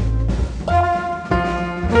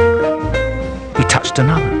 He touched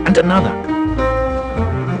another and another.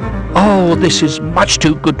 "Oh, this is much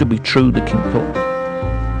too good to be true," the king thought.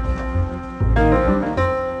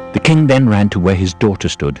 The king then ran to where his daughter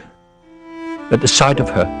stood. At the sight of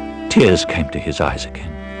her, tears came to his eyes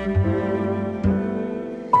again.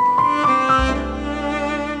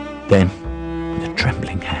 Then, with a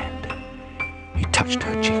trembling hand, he touched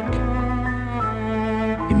her cheek.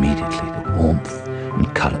 Immediately the warmth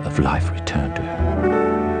and colour of life returned to her.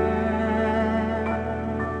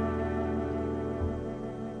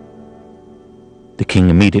 The king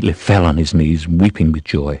immediately fell on his knees, weeping with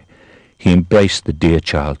joy. He embraced the dear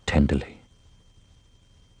child tenderly.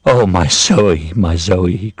 "Oh, my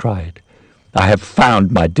Zoe," he cried. "I have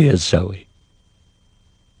found my dear Zoe."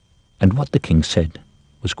 And what the king said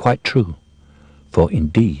was quite true, for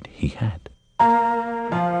indeed he had.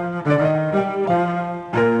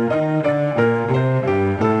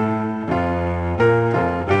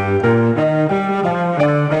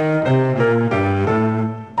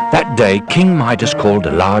 That day, King Midas called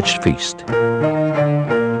a large feast.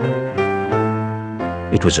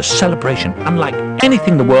 It was a celebration unlike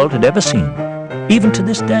anything the world had ever seen, even to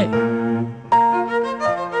this day.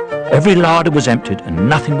 Every larder was emptied and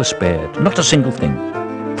nothing was spared, not a single thing.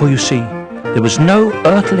 For you see, there was no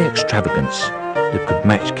earthly extravagance that could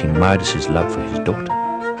match King Midas's love for his daughter.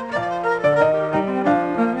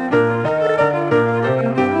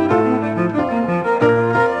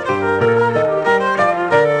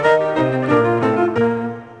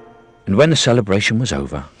 And when the celebration was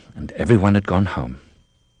over and everyone had gone home,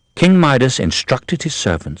 King Midas instructed his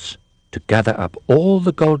servants to gather up all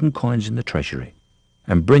the golden coins in the treasury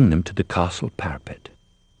and bring them to the castle parapet.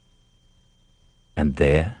 And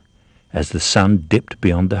there, as the sun dipped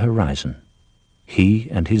beyond the horizon, he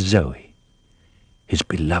and his Zoe, his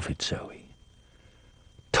beloved Zoe,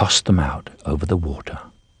 tossed them out over the water,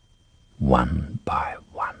 one by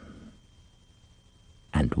one.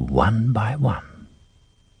 And one by one,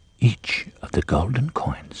 each of the golden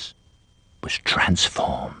coins was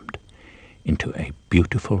transformed into a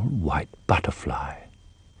beautiful white butterfly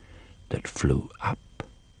that flew up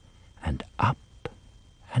and up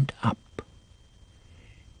and up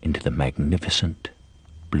into the magnificent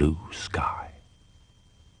blue sky.